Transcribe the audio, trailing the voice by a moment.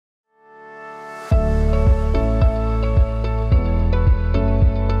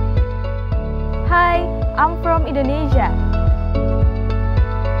from Indonesia.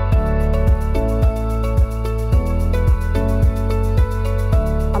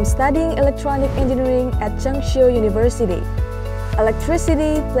 I'm studying electronic engineering at Cheng Shiu University.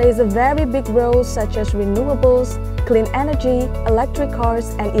 Electricity plays a very big role such as renewables, clean energy, electric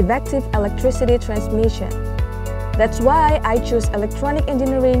cars, and effective electricity transmission. That's why I choose electronic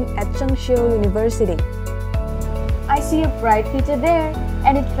engineering at Cheng Shiu University. I see a bright future there,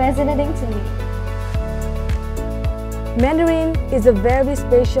 and it's fascinating to me. Mandarin is a very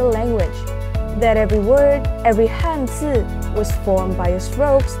special language, that every word, every hanzi was formed by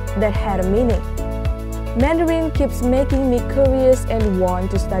strokes that had a meaning. Mandarin keeps making me curious and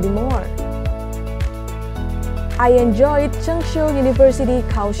want to study more. I enjoyed Cheng Shiu University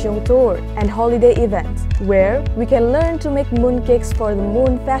Kaohsiung tour and holiday events, where we can learn to make mooncakes for the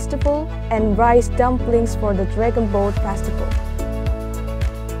Moon Festival and rice dumplings for the Dragon Boat Festival.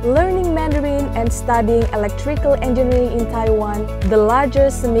 Learning Mandarin and studying electrical engineering in Taiwan, the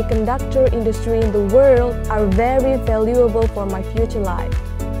largest semiconductor industry in the world, are very valuable for my future life.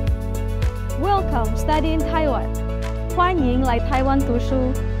 Welcome study in Taiwan. 欢迎来台湾读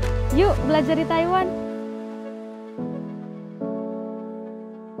书。Yuk belajar di Taiwan.